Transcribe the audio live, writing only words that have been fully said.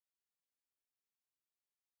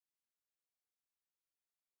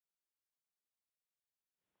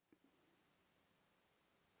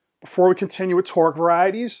before we continue with toric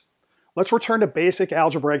varieties, let's return to basic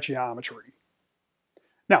algebraic geometry.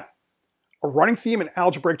 Now, a running theme in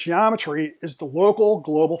algebraic geometry is the local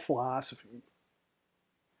global philosophy.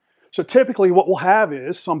 So typically what we'll have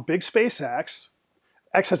is some big space X.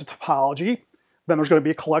 X has a topology, then there's going to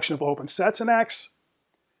be a collection of open sets in X,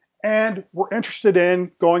 and we're interested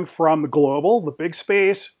in going from the global, the big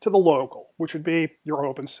space, to the local, which would be your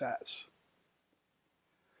open sets.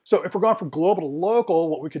 So if we're going from global to local,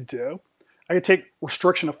 what we could do, I could take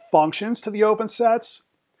restriction of functions to the open sets.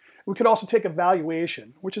 We could also take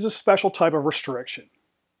evaluation, which is a special type of restriction.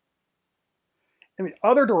 In the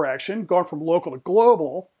other direction, going from local to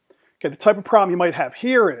global, okay, the type of problem you might have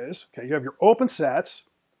here is, okay, you have your open sets.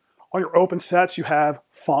 On your open sets, you have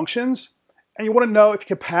functions, and you want to know if you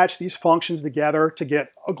can patch these functions together to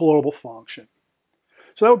get a global function.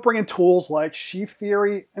 So that would bring in tools like sheaf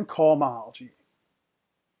theory and cohomology.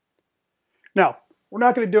 Now, we're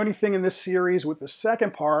not going to do anything in this series with the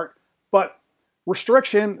second part, but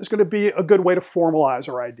restriction is going to be a good way to formalize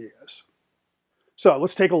our ideas. So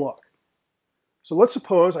let's take a look. So let's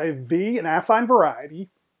suppose I have V, an affine variety.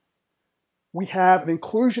 We have an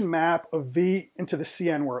inclusion map of V into the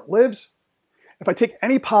Cn where it lives. If I take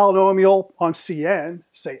any polynomial on Cn,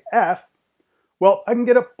 say f, well, I can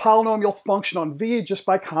get a polynomial function on V just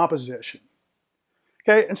by composition.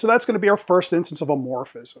 Okay, and so that's going to be our first instance of a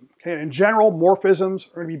morphism. Okay, and in general, morphisms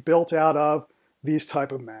are going to be built out of these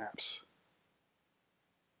type of maps.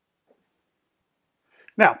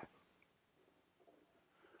 Now,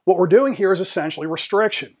 what we're doing here is essentially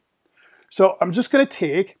restriction. So I'm just going to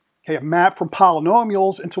take a map from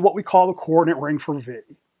polynomials into what we call the coordinate ring for V.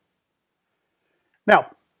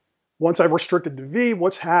 Now, once I've restricted to V,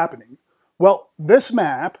 what's happening? Well, this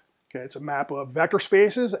map, okay, it's a map of vector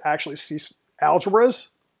spaces, actually sees algebras.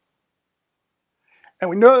 And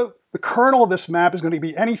we know the kernel of this map is going to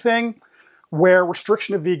be anything where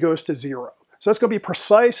restriction of V goes to 0. So that's going to be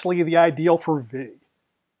precisely the ideal for V.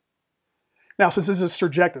 Now, since this is a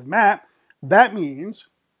surjective map, that means,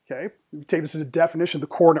 okay, we take this as a definition of the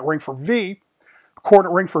coordinate ring for V. The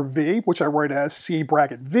coordinate ring for V, which I write as C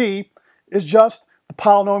bracket V, is just the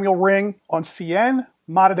polynomial ring on Cn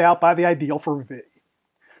modded out by the ideal for V.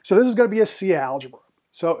 So this is going to be a C algebra.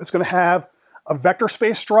 So it's going to have a vector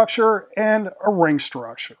space structure and a ring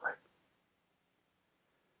structure.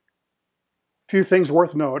 A few things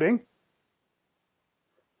worth noting.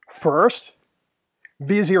 First,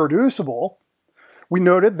 V is irreducible. We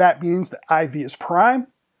noted that means that IV is prime.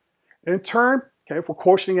 And in turn, okay, if we're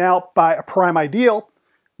quotienting out by a prime ideal,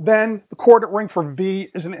 then the coordinate ring for V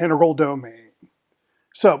is an integral domain.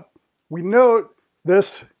 So we note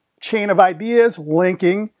this chain of ideas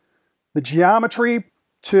linking the geometry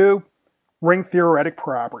to ring theoretic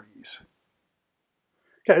properties.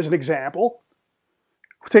 Okay, as an example,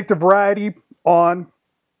 we take the variety on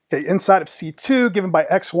inside of C2 given by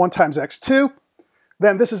x1 times x2,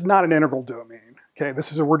 then this is not an integral domain. Okay,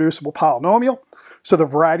 this is a reducible polynomial, so the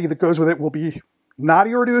variety that goes with it will be not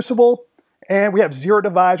irreducible, and we have zero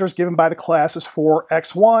divisors given by the classes for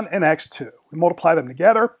x1 and x2. We multiply them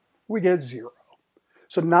together, we get 0.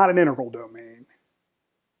 So not an integral domain.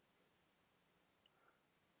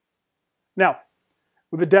 Now,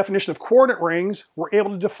 with the definition of coordinate rings, we're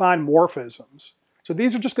able to define morphisms. So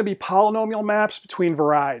these are just going to be polynomial maps between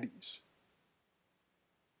varieties.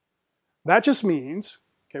 That just means,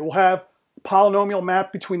 okay, we'll have a polynomial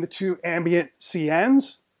map between the two ambient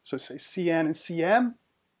Cn's, so say Cn and Cm.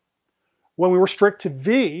 When we restrict to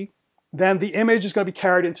V, then the image is going to be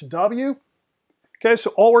carried into W. Okay,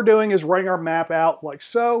 so all we're doing is writing our map out like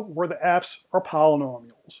so, where the F's are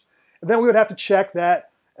polynomials. And then we would have to check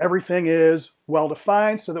that everything is well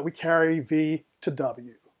defined so that we carry V to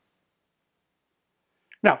W.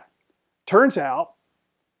 Now, turns out,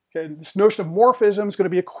 okay, this notion of morphism is going to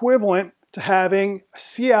be equivalent to having a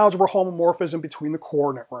C algebra homomorphism between the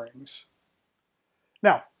coordinate rings.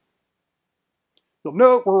 Now, you'll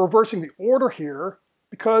note we're reversing the order here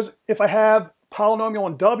because if I have polynomial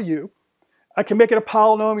on W, I can make it a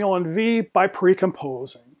polynomial on V by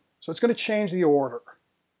precomposing. So it's going to change the order.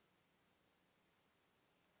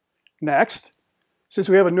 Next, since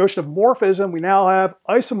we have a notion of morphism, we now have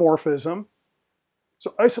isomorphism.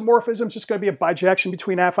 So isomorphism is just going to be a bijection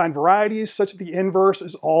between affine varieties such that the inverse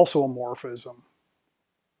is also a morphism.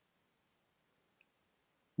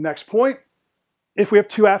 Next point, if we have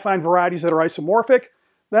two affine varieties that are isomorphic,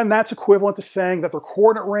 then that's equivalent to saying that their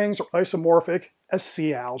coordinate rings are isomorphic as C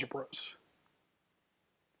algebras.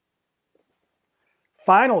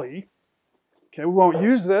 Finally, okay, we won't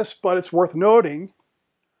use this, but it's worth noting,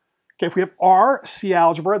 okay, if we have R, C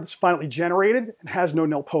algebra that's finally generated and has no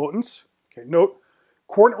nilpotence, okay, note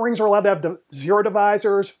Coordinate rings are allowed to have zero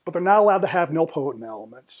divisors, but they're not allowed to have nilpotent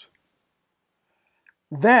elements.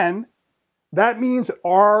 Then, that means that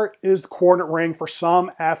R is the coordinate ring for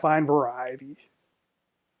some affine variety.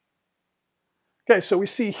 Okay, so we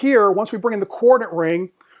see here, once we bring in the coordinate ring,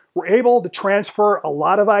 we're able to transfer a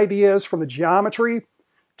lot of ideas from the geometry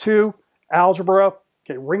to algebra,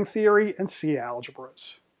 okay, ring theory, and C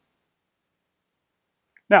algebras.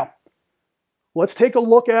 Now, let's take a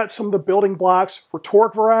look at some of the building blocks for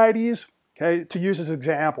toric varieties, okay, to use as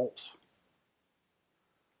examples.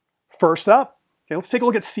 First up, okay, let's take a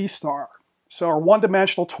look at C star, so our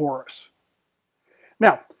one-dimensional torus.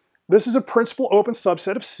 Now, this is a principal open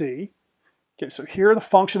subset of C. Okay, so here the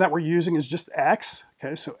function that we're using is just x.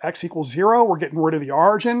 Okay, so x equals 0, we're getting rid of the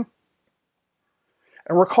origin.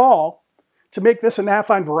 And recall, to make this an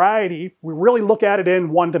affine variety, we really look at it in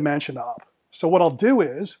one dimension up. So what I'll do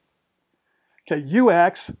is, okay,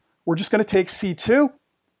 ux, we're just going to take C2.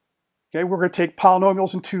 Okay, we're going to take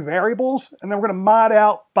polynomials in two variables, and then we're going to mod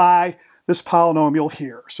out by this polynomial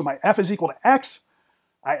here. So my f is equal to x,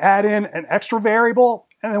 I add in an extra variable,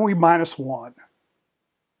 and then we minus 1.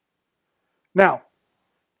 Now,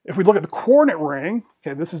 if we look at the coordinate ring,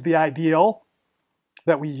 okay, this is the ideal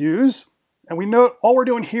that we use, and we note all we're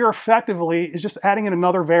doing here effectively is just adding in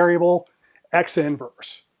another variable, x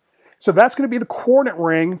inverse. So that's going to be the coordinate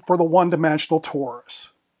ring for the one-dimensional torus.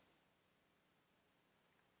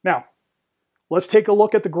 Now, let's take a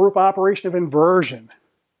look at the group operation of inversion.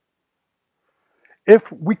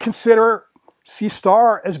 If we consider C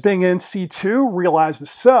star as being in C2, realized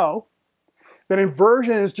as so, then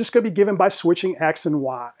inversion is just going to be given by switching x and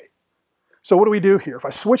y. So what do we do here? If I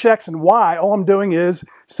switch x and y, all I'm doing is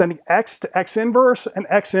sending x to x inverse and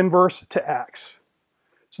x inverse to x.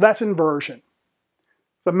 So that's inversion.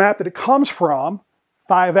 The map that it comes from,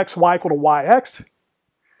 5xy equal to yx,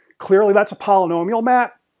 clearly that's a polynomial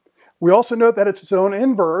map. We also note that it's its own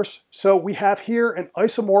inverse, so we have here an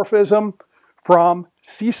isomorphism from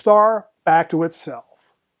C star back to itself.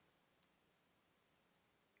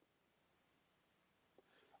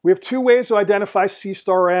 We have two ways to identify C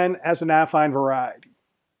star n as an affine variety.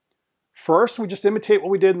 First, we just imitate what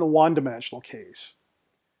we did in the one-dimensional case.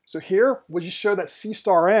 So here, we just show that C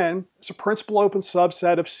star n is a principal open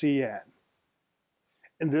subset of Cn.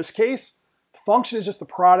 In this case, the function is just the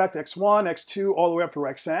product x1, x2, all the way up through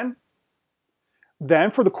xn. Then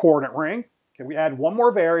for the coordinate ring, okay, we add one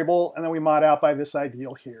more variable, and then we mod out by this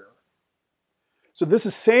ideal here. So this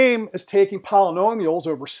is same as taking polynomials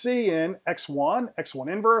over C in x1,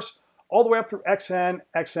 x1 inverse, all the way up through xn,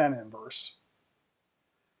 xn inverse.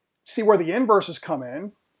 See where the inverses come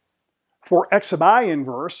in. For x sub I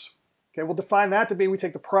inverse, okay, we'll define that to be we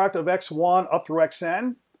take the product of x1 up through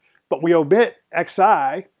xn, but we omit xi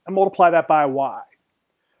and multiply that by y.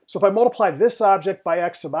 So if I multiply this object by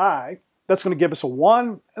x sub I, that's going to give us a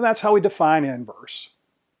 1, and that's how we define inverse.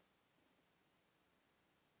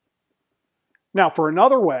 Now for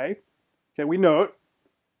another way, okay, we note,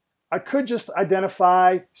 I could just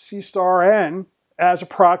identify C star n as a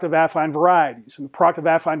product of affine varieties, and the product of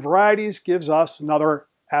affine varieties gives us another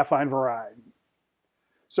affine variety.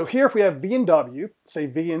 So here if we have v and w, say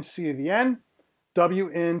v in c to the n, w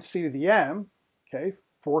in c to the m, okay,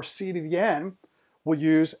 for c to the n, we'll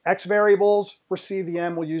use x variables, for c to the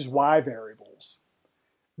m, we'll use y variables.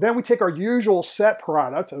 Then we take our usual set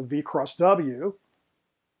product of v cross w.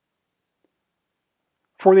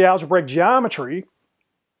 For the algebraic geometry,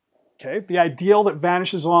 okay, the ideal that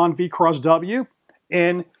vanishes on v cross w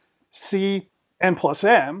in c n plus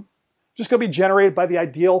m, just going to be generated by the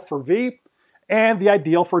ideal for v and the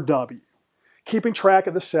ideal for w, keeping track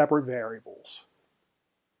of the separate variables.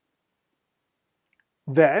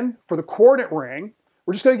 Then, for the coordinate ring,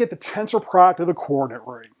 we're just going to get the tensor product of the coordinate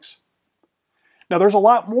rings. Now there's a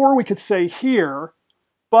lot more we could say here,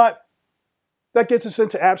 but that gets us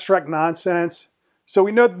into abstract nonsense. So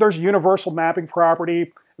we know that there's a universal mapping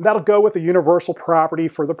property, and that'll go with the universal property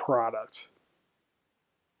for the product.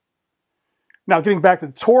 Now getting back to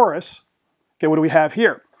the torus, okay, what do we have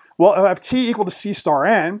here? Well, I have t equal to c star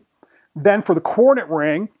n. Then for the coordinate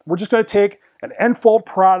ring, we're just going to take an n-fold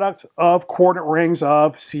product of coordinate rings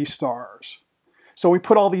of c stars. So we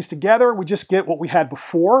put all these together, we just get what we had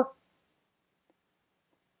before.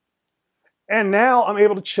 And now I'm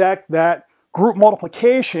able to check that group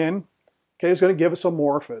multiplication, okay, is going to give us a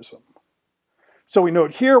morphism. So we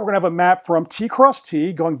note here we're going to have a map from t cross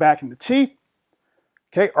t going back into t.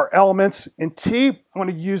 Okay, our elements in t, I'm going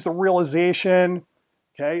to use the realization,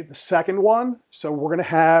 okay, the second one. So we're going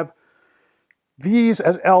to have these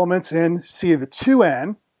as elements in c to the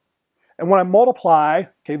 2n. And when I multiply,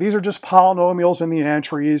 okay, these are just polynomials in the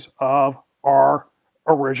entries of our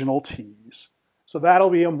original t's. So that'll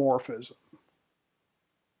be a morphism.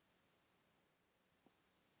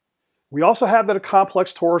 We also have that a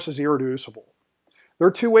complex torus is irreducible. There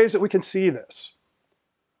are two ways that we can see this.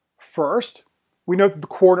 First, we know that the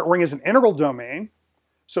coordinate ring is an integral domain.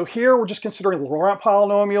 So here we're just considering Laurent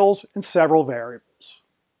polynomials and several variables.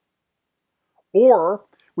 Or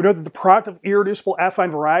we know that the product of irreducible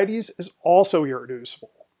affine varieties is also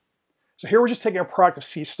irreducible. So here we're just taking a product of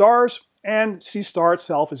C stars, and C star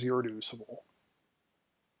itself is irreducible.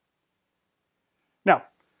 Now,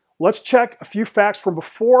 let's check a few facts from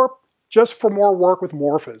before, just for more work with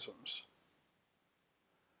morphisms.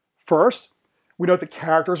 First, we know that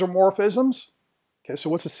characters are morphisms. Okay, so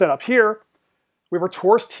what's the setup here? We have our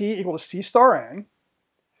torus t equal to C star n.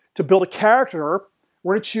 To build a character,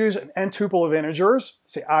 we're going to choose an n-tuple of integers,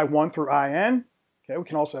 say I1 through In. Okay, we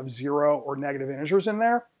can also have 0 or negative integers in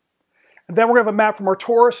there. And then we're going to have a map from our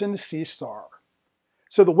torus into C star.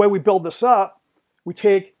 So the way we build this up, we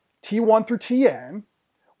take T1 through Tn,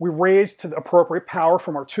 we raise to the appropriate power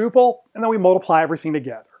from our tuple, and then we multiply everything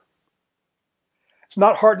together. It's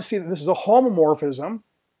not hard to see that this is a homomorphism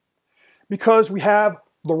because we have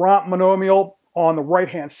Laurent monomial on the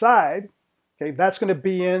right-hand side. Okay, that's going to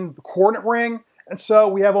be in the coordinate ring, and so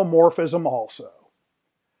we have a morphism also.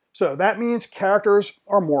 So that means characters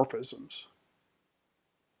are morphisms.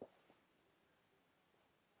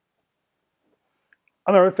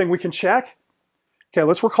 Another thing we can check, okay,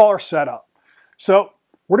 let's recall our setup. So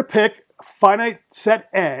we're to pick a finite set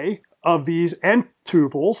A of these n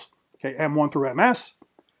tuples, okay, M1 through MS.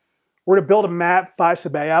 We're to build a map phi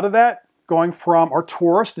sub A out of that, going from our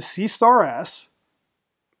torus to C star S.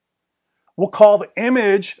 We'll call the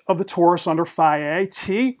image of the torus under phi A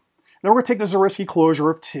T. Then we're going to take the Zariski closure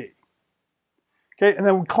of T. Okay, and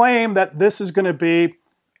then we claim that this is going to be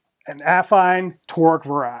an affine toric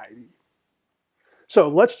variety. So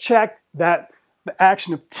let's check that the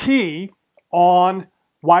action of T on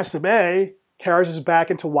Y sub A carries us back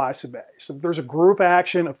into Y sub A. So there's a group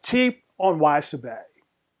action of T on Y sub A.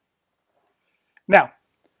 Now,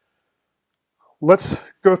 let's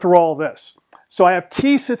go through all of this. So I have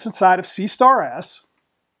T sits inside of C star S.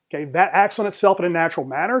 Okay, that acts on itself in a natural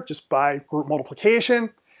manner just by group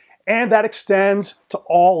multiplication, and that extends to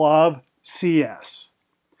all of CS.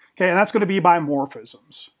 Okay, and that's going to be by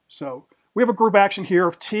morphisms. So we have a group action here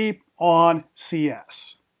of T on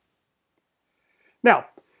CS. Now,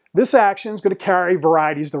 this action is going to carry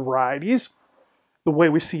varieties to varieties. The way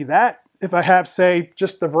we see that, if I have, say,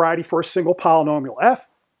 just the variety for a single polynomial f,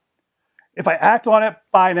 if I act on it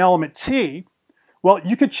by an element t, well,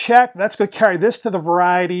 you could check that's going to carry this to the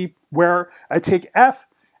variety where I take f,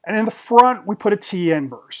 and in the front we put a t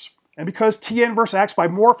inverse. And because t inverse acts by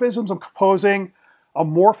morphisms, I'm composing a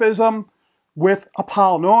morphism with a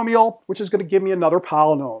polynomial, which is going to give me another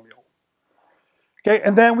polynomial. Okay,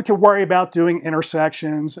 and then we can worry about doing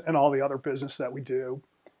intersections and all the other business that we do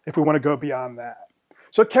if we want to go beyond that.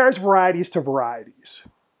 So it carries varieties to varieties.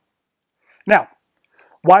 Now,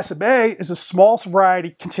 Y sub A is the smallest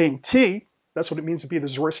variety containing T. That's what it means to be the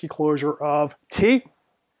Zariski closure of T.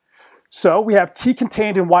 So we have T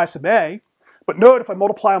contained in Y sub A, but note if I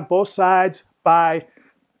multiply on both sides by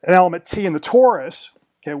an element T in the torus,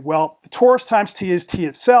 okay, well, the torus times T is T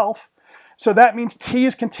itself, so that means T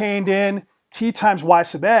is contained in T times Y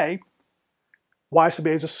sub A. Y sub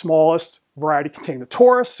A is the smallest variety containing the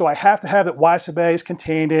torus, so I have to have that Y sub A is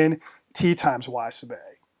contained in T times Y sub A.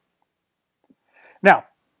 Now,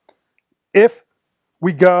 if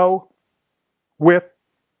we go with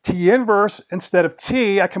T inverse instead of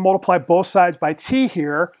T, I can multiply both sides by T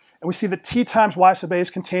here, and we see that T times Y sub A is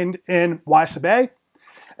contained in Y sub A,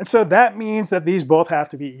 and so that means that these both have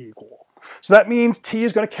to be equal. So that means T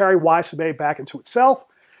is going to carry Y sub A back into itself.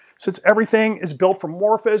 Since everything is built from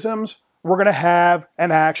morphisms, we're going to have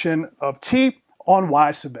an action of T on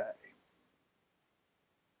Y sub A.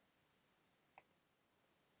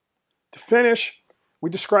 To finish, we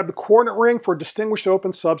describe the coordinate ring for a distinguished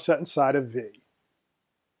open subset inside of V.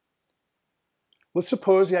 Let's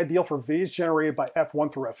suppose the ideal for V is generated by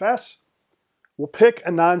F1 through Fs. We'll pick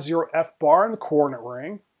a non-zero F bar in the coordinate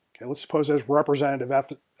ring. Okay, let's suppose as representative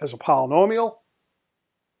F as a polynomial.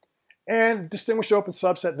 And distinguished open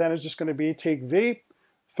subset then is just going to be take V,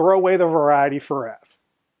 throw away the variety for F.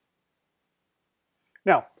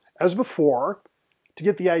 Now, as before, to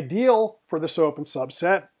get the ideal for this open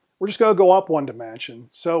subset, we're just going to go up one dimension.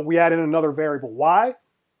 So we add in another variable y.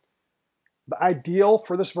 The ideal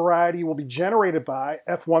for this variety will be generated by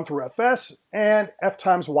F1 through Fs and F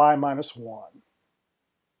times y minus 1.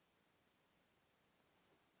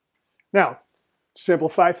 Now, to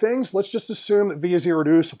simplify things, let's just assume that V is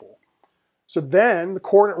irreducible. So then the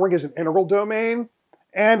coordinate ring is an integral domain,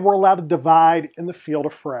 and we're allowed to divide in the field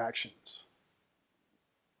of fractions.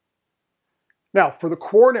 Now, for the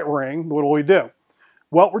coordinate ring, what do we do?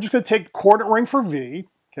 Well, we're just going to take the coordinate ring for V.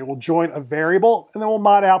 Okay, we'll join a variable, and then we'll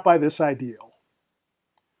mod out by this ideal.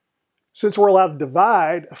 Since we're allowed to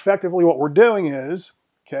divide, effectively what we're doing is,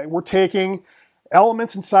 okay, we're taking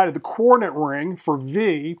elements inside of the coordinate ring for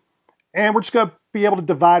V, and we're just going to be able to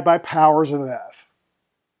divide by powers of F.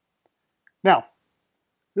 Now,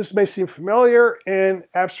 this may seem familiar in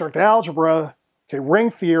abstract algebra, okay, ring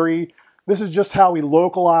theory. This is just how we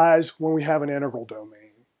localize when we have an integral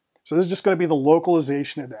domain. So this is just going to be the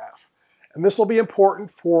localization at F. And this will be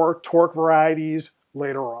important for toric varieties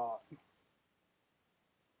later on.